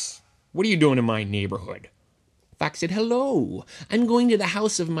 "Fox, what are you doing in my neighborhood?" Fox said, "Hello, I'm going to the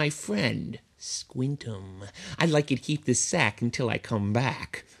house of my friend, Squintum. I'd like you to keep this sack until I come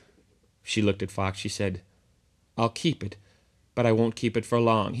back." She looked at Fox. She said, "I'll keep it, but I won't keep it for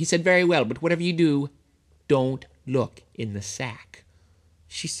long." He said, "Very well, but whatever you do, don't look in the sack."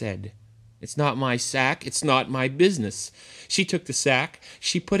 She said, "It's not my sack. It's not my business." She took the sack.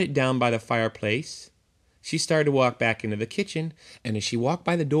 She put it down by the fireplace. She started to walk back into the kitchen, and as she walked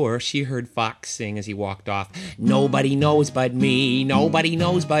by the door, she heard Fox sing as he walked off, "Nobody knows but me. Nobody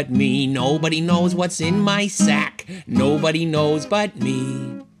knows but me. Nobody knows what's in my sack. Nobody knows but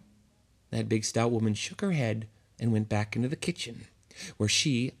me." That big stout woman shook her head and went back into the kitchen, where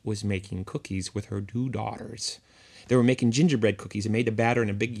she was making cookies with her 2 daughters. They were making gingerbread cookies and made the batter in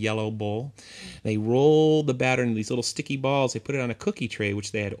a big yellow bowl. They rolled the batter into these little sticky balls. They put it on a cookie tray,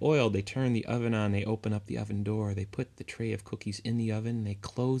 which they had oiled. They turned the oven on. They opened up the oven door. They put the tray of cookies in the oven. They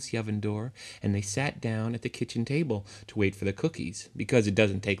closed the oven door, and they sat down at the kitchen table to wait for the cookies, because it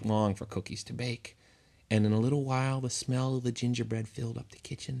doesn't take long for cookies to bake. And in a little while, the smell of the gingerbread filled up the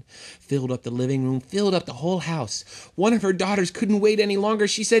kitchen, filled up the living room, filled up the whole house. One of her daughters couldn't wait any longer.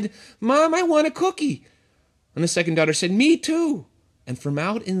 She said, "Mom, I want a cookie." And the second daughter said, "Me too." And from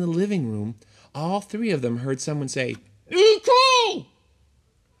out in the living room, all 3 of them heard someone say, "Me too."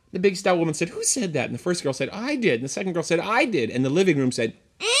 The big stout woman said, "Who said that?" And the first girl said, "I did." And the second girl said, "I did." And the living room said,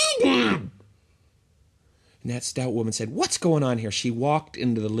 "I did." And that stout woman said, "What's going on here?" She walked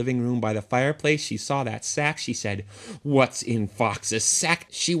into the living room by the fireplace. She saw that sack. She said, "What's in Fox's sack?"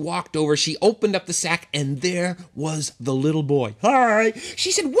 She walked over. She opened up the sack, and there was the little boy. "Hi."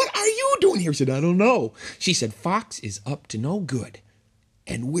 She said, "What are you doing here?" He said, "I don't know." She said, "Fox is up to no good,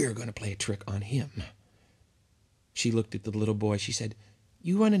 and we're going to play a trick on him." She looked at the little boy. She said,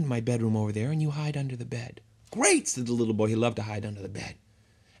 "You run into my bedroom over there, and you hide under the bed." "Great," said the little boy. He loved to hide under the bed.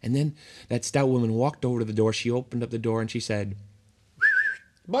 And then that stout woman walked over to the door. She opened up the door and she said,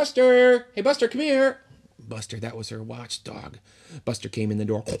 "Buster! Hey, Buster, come here." Buster, that was her watchdog. Buster came in the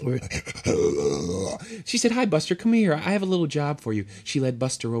door. She said, "Hi, Buster, come here. I have a little job for you." She led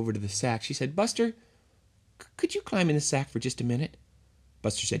Buster over to the sack. She said, "Buster, could you climb in the sack for just a minute?"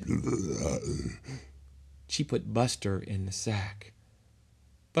 Buster said, She put Buster in the sack.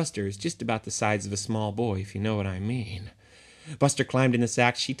 Buster is just about the size of a small boy, if you know what I mean. Buster climbed in the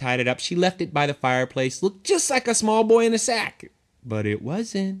sack. She tied it up. She left it by the fireplace. Looked just like a small boy in a sack. But it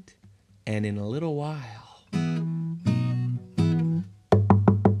wasn't. And in a little while,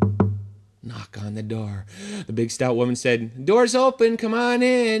 knock on the door. The big stout woman said, "Door's open. Come on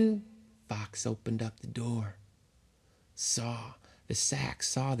in." Fox opened up the door. Saw the sack.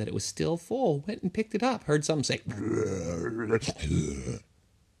 Saw that it was still full. Went and picked it up. Heard something say,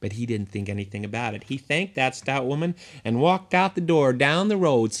 but he didn't think anything about it. He thanked that stout woman and walked out the door, down the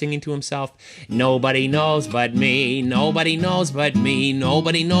road, singing to himself, "Nobody knows but me, nobody knows but me,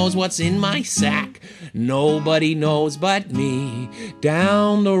 nobody knows what's in my sack, nobody knows but me."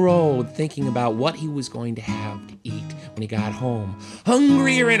 Down the road, thinking about what he was going to have to eat when he got home.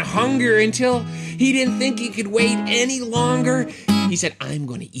 Hungrier and hungrier until he didn't think he could wait any longer. He said, "I'm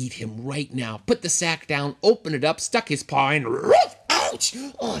going to eat him right now." Put the sack down, opened it up, stuck his paw in. Ouch!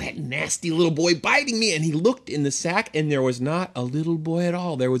 Oh, that nasty little boy biting me. And he looked in the sack, and there was not a little boy at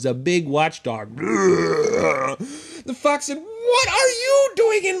all. There was a big watchdog. The fox said, "What are you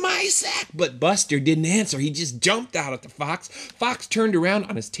doing in my sack?" But Buster didn't answer. He just jumped out at the fox. Fox turned around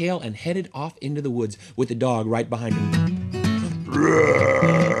on his tail and headed off into the woods with the dog right behind him.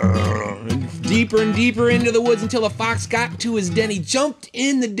 And deep deeper and deeper into the woods until the fox got to his den. He jumped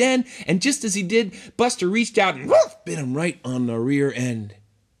in the den, and just as he did, Buster reached out and woof, bit him right on the rear end.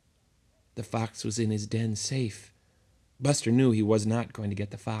 The fox was in his den safe. Buster knew he was not going to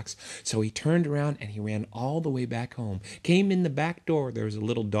get the fox, so he turned around and he ran all the way back home. Came in the back door. There was a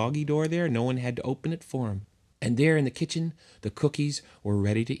little doggy door there. No one had to open it for him. And there in the kitchen, the cookies were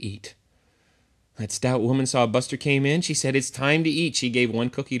ready to eat. That stout woman saw Buster came in. She said, "It's time to eat." She gave one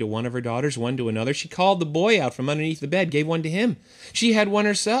cookie to one of her daughters, one to another. She called the boy out from underneath the bed, gave one to him. She had one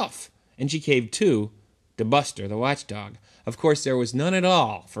herself, and she gave two to Buster, the watchdog. Of course, there was none at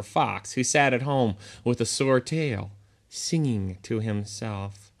all for Fox, who sat at home with a sore tail, singing to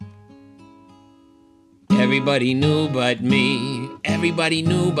himself. Everybody knew but me, everybody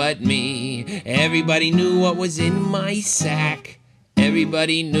knew but me, everybody knew what was in my sack,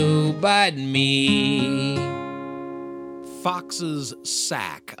 everybody knew but me. Fox's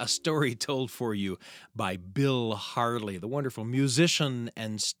Sack, a story told for you by Bill Harley, the wonderful musician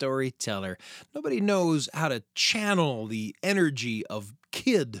and storyteller. Nobody knows how to channel the energy of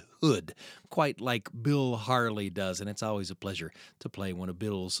kidhood quite like Bill Harley does, and it's always a pleasure to play one of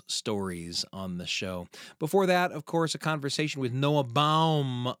Bill's stories on the show. Before that, of course, a conversation with Noa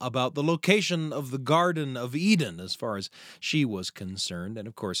Baum about the location of the Garden of Eden as far as she was concerned, and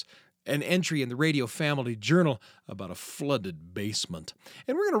of course, an entry in the Radio Family Journal about a flooded basement.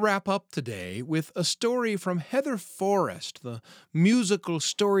 And we're going to wrap up today with a story from Heather Forrest, the musical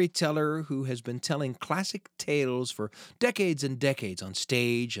storyteller who has been telling classic tales for decades and decades on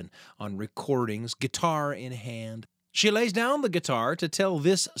stage and on recordings, guitar in hand. She lays down the guitar to tell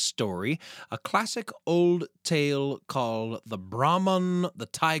this story, a classic old tale called The Brahman, the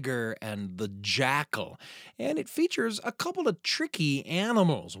Tiger, and the Jackal. And it features a couple of tricky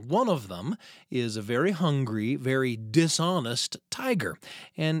animals. One of them is a very hungry, very dishonest tiger,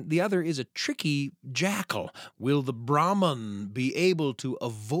 and the other is a tricky jackal. Will the Brahman be able to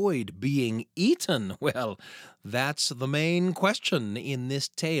avoid being eaten? Well, that's the main question in this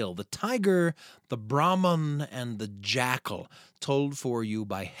tale. The Tiger, the Brahman, and the Jackal, told for you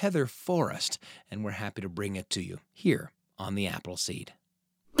by Heather Forrest, and we're happy to bring it to you here on the Appleseed.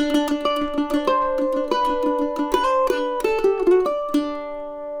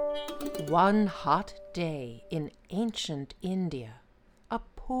 One hot day in ancient India, a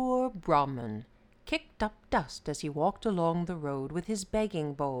poor Brahman kicked up dust as he walked along the road with his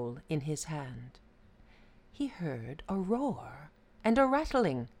begging bowl in his hand. He heard a roar and a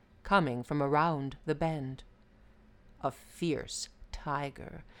rattling coming from around the bend. A fierce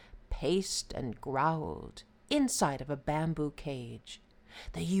tiger paced and growled inside of a bamboo cage.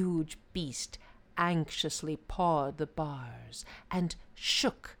 The huge beast anxiously pawed the bars and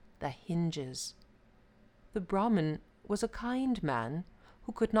shook the hinges. The Brahman was a kind man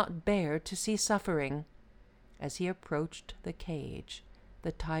who could not bear to see suffering. As he approached the cage,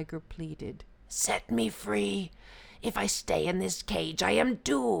 the tiger pleaded, "Set me free. If I stay in this cage, I am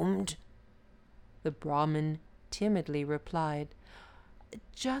doomed." The Brahman timidly replied,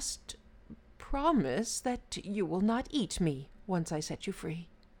 "Just promise that you will not eat me once I set you free."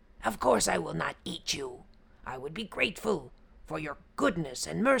 "Of course I will not eat you. I would be grateful for your goodness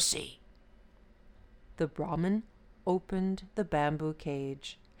and mercy." The Brahman opened the bamboo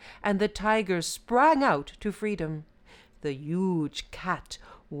cage, and the tiger sprang out to freedom. The huge cat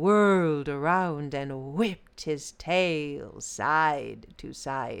whirled around and whipped his tail side to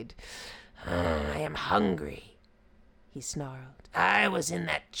side. "I am hungry," he snarled. "I was in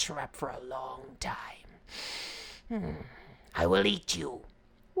that trap for a long time. I will eat you."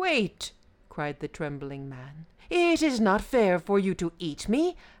 "Wait," cried the trembling man. "It is not fair for you to eat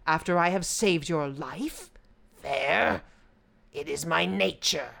me after I have saved your life." "Fair? It is my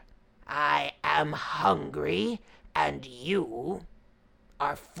nature. I am hungry, and you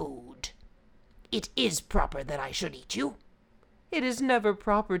are food. It is proper that I should eat you." "It is never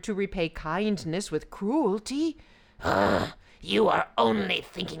proper to repay kindness with cruelty." You are only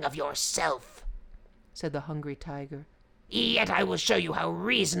thinking of yourself," said the hungry tiger. "Yet I will show you how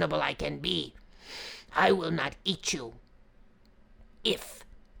reasonable I can be. I will not eat you if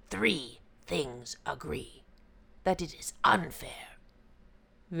 3 things agree that it is unfair."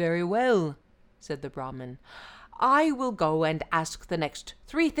 "Very well," said the Brahman. "I will go and ask the next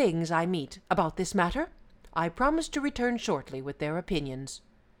 3 things I meet about this matter. I promise to return shortly with their opinions."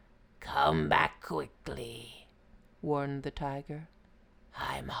 "Come back quickly," warned the tiger.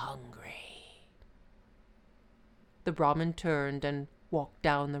 "I'm hungry." The Brahman turned and walked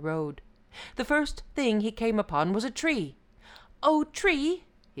down the road. The first thing he came upon was a tree. "O tree,"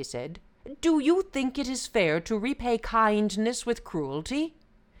 he said, "do you think it is fair to repay kindness with cruelty?"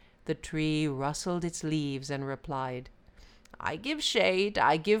 The tree rustled its leaves and replied, I give shade,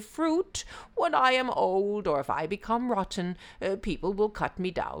 I give fruit. When I am old, or if I become rotten, people will cut me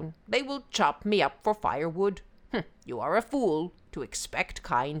down. They will chop me up for firewood. You are a fool to expect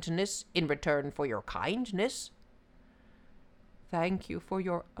kindness in return for your kindness. Thank you for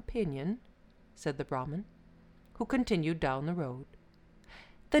your opinion, said the Brahmin, who continued down the road.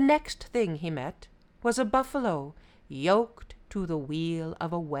 The next thing he met was a buffalo yoked to the wheel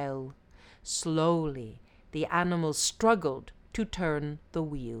of a well. Slowly, the animal struggled to turn the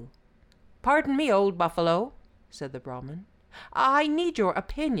wheel. Pardon me, old buffalo, said the Brahmin. I need your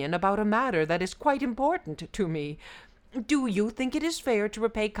opinion about a matter that is quite important to me. Do you think it is fair to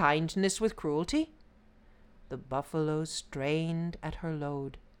repay kindness with cruelty? The buffalo strained at her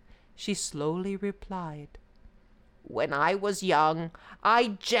load. She slowly replied, When I was young,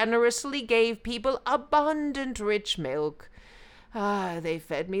 I generously gave people abundant rich milk. They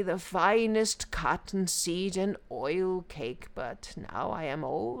fed me the finest cottonseed and oil cake, but now I am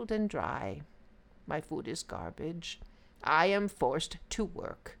old and dry. My food is garbage. I am forced to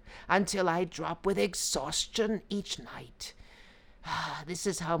work until I drop with exhaustion each night. This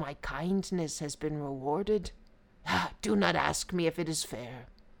is how my kindness has been rewarded. Do not ask me if it is fair.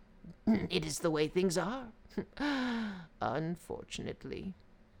 It is the way things are, unfortunately.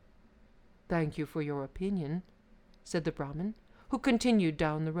 Thank you for your opinion, said the Brahmin, who continued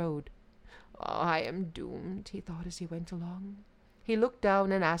down the road. I am doomed, he thought as he went along. He looked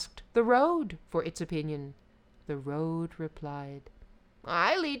down and asked the road for its opinion. The road replied,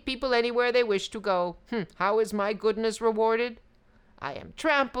 I lead people anywhere they wish to go. How is my goodness rewarded? I am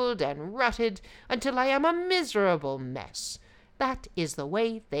trampled and rutted until I am a miserable mess. That is the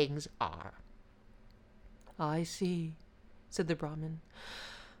way things are. I see, said the Brahmin,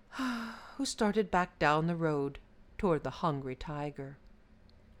 who started back down the road toward the hungry tiger.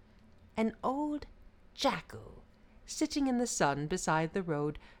 An old jackal, sitting in the sun beside the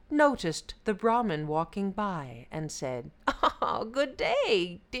road, noticed the Brahmin walking by and said, Good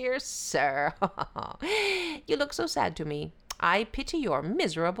day, dear sir. You look so sad to me. I pity your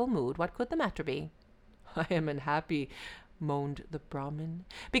miserable mood. What could the matter be? I am unhappy, moaned the Brahmin,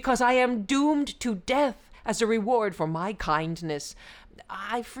 because I am doomed to death as a reward for my kindness.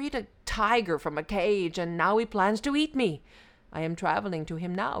 I freed a tiger from a cage, and now he plans to eat me. I am traveling to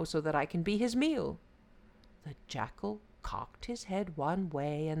him now so that I can be his meal. The jackal cocked his head one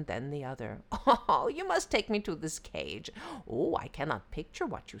way and then the other. You must take me to this cage. I cannot picture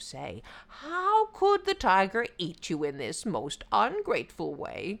what you say. How could the tiger eat you in this most ungrateful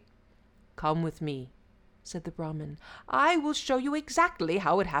way? Come with me, said the Brahmin. I will show you exactly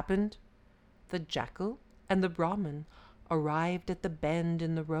how it happened. The jackal and the Brahmin arrived at the bend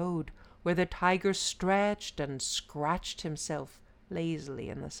in the road where the tiger stretched and scratched himself lazily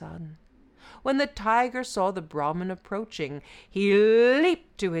in the sun. When the tiger saw the Brahmin approaching, he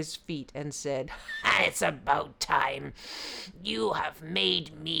leaped to his feet and said, It's about time. You have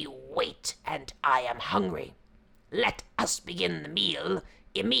made me wait, and I am hungry. Let us begin the meal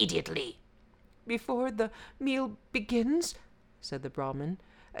immediately. Before the meal begins, said the Brahmin,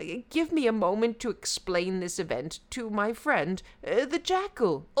 give me a moment to explain this event to my friend, the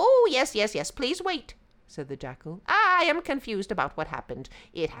jackal. Yes, please wait, said the jackal. I am confused about what happened.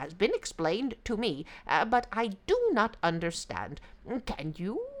 It has been explained to me, but I do not understand. Can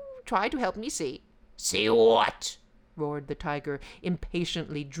you try to help me see? See what? Roared the tiger,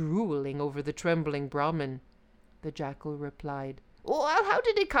 impatiently drooling over the trembling Brahmin. The jackal replied, Well, how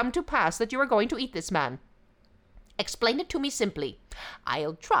did it come to pass that you are going to eat this man? Explain it to me simply.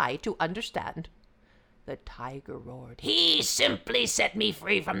 I'll try to understand. The tiger roared, He simply set me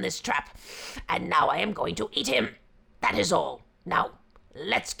free from this trap, and now I am going to eat him. That is all. Now,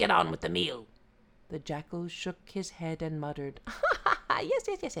 let's get on with the meal. The jackal shook his head and muttered,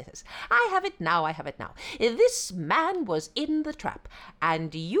 Yes. I have it now. This man was in the trap,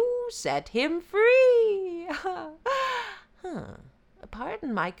 and you set him free.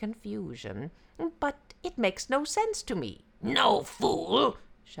 Pardon my confusion, but it makes no sense to me. No, fool,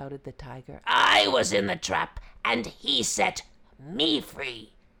 shouted the tiger. I was in the trap, and he set me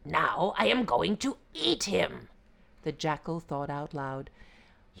free. Now I am going to eat him. The jackal thought out loud.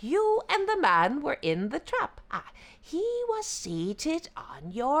 You and the man were in the trap. He was seated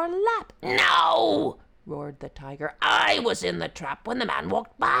on your lap. No, roared the tiger. I was in the trap when the man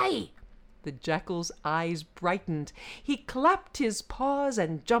walked by. The jackal's eyes brightened. He clapped his paws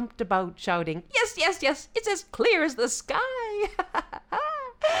and jumped about, shouting, Yes, it's as clear as the sky.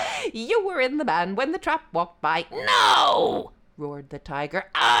 You were in the man when the trap walked by. No, roared the tiger.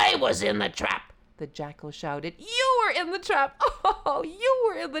 I was in the trap. the jackal shouted. "You were in the trap! Oh, you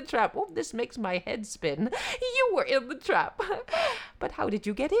were in the trap! Oh, this makes my head spin. You were in the trap! But how did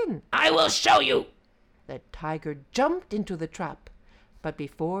you get in?" I will show you. The tiger jumped into the trap, but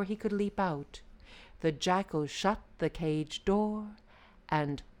before he could leap out, the jackal shut the cage door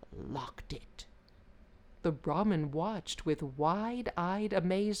and locked it. The Brahmin watched with wide-eyed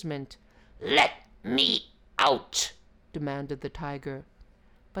amazement. Let me out, demanded the tiger.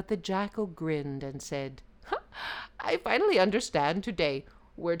 But the jackal grinned and said, "I finally understand today.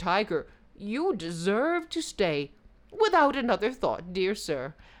 Where, tiger, you deserve to stay. Without another thought, dear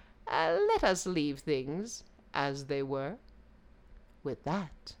sir. Let us leave things as they were." With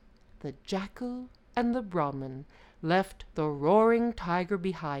that, the jackal and the Brahmin left the roaring tiger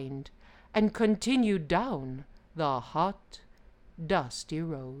behind and continued down the hot, dusty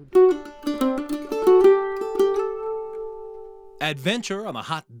road. Adventure on the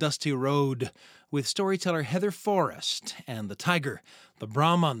hot, dusty road with storyteller Heather Forrest and the tiger, the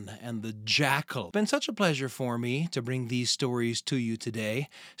Brahman, and the jackal. It's been such a pleasure for me to bring these stories to you today.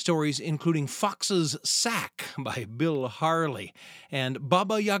 Stories including Fox's Sack by Bill Harley and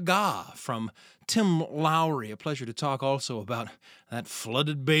Baba Yaga from Tim Lowry. A pleasure to talk also about that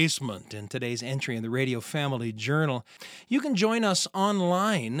flooded basement in today's entry in the Radio Family Journal. You can join us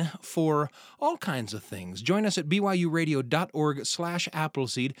online for all kinds of things. Join us at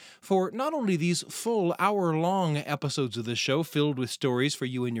byuradio.org/Appleseed for not only these full hour-long episodes of the show filled with stories for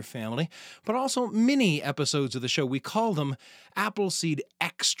you and your family, but also mini episodes of the show. We call them Appleseed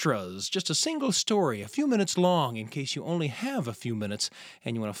Extras. Just a single story, a few minutes long, in case you only have a few minutes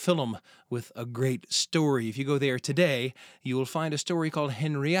and you want to fill them with a great story. If you go there today, you will find a story called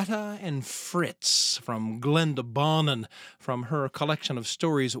Henrietta and Fritz from Glenda Bonin from her collection of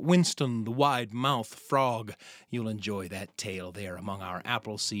stories, Winston the Wide-Mouthed Frog. You'll enjoy that tale there among our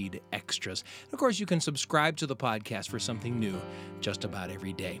Appleseed Extras. And of course, you can subscribe to the podcast for something new just about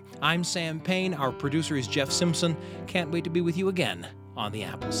every day. I'm Sam Payne. Our producer is Jeff Simpson. Can't wait to be with you again on the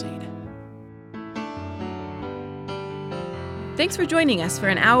Appleseed. Thanks for joining us for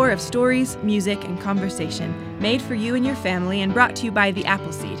an hour of stories, music, and conversation made for you and your family and brought to you by The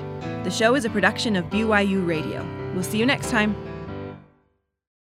Appleseed. The show is a production of BYU Radio. We'll see you next time.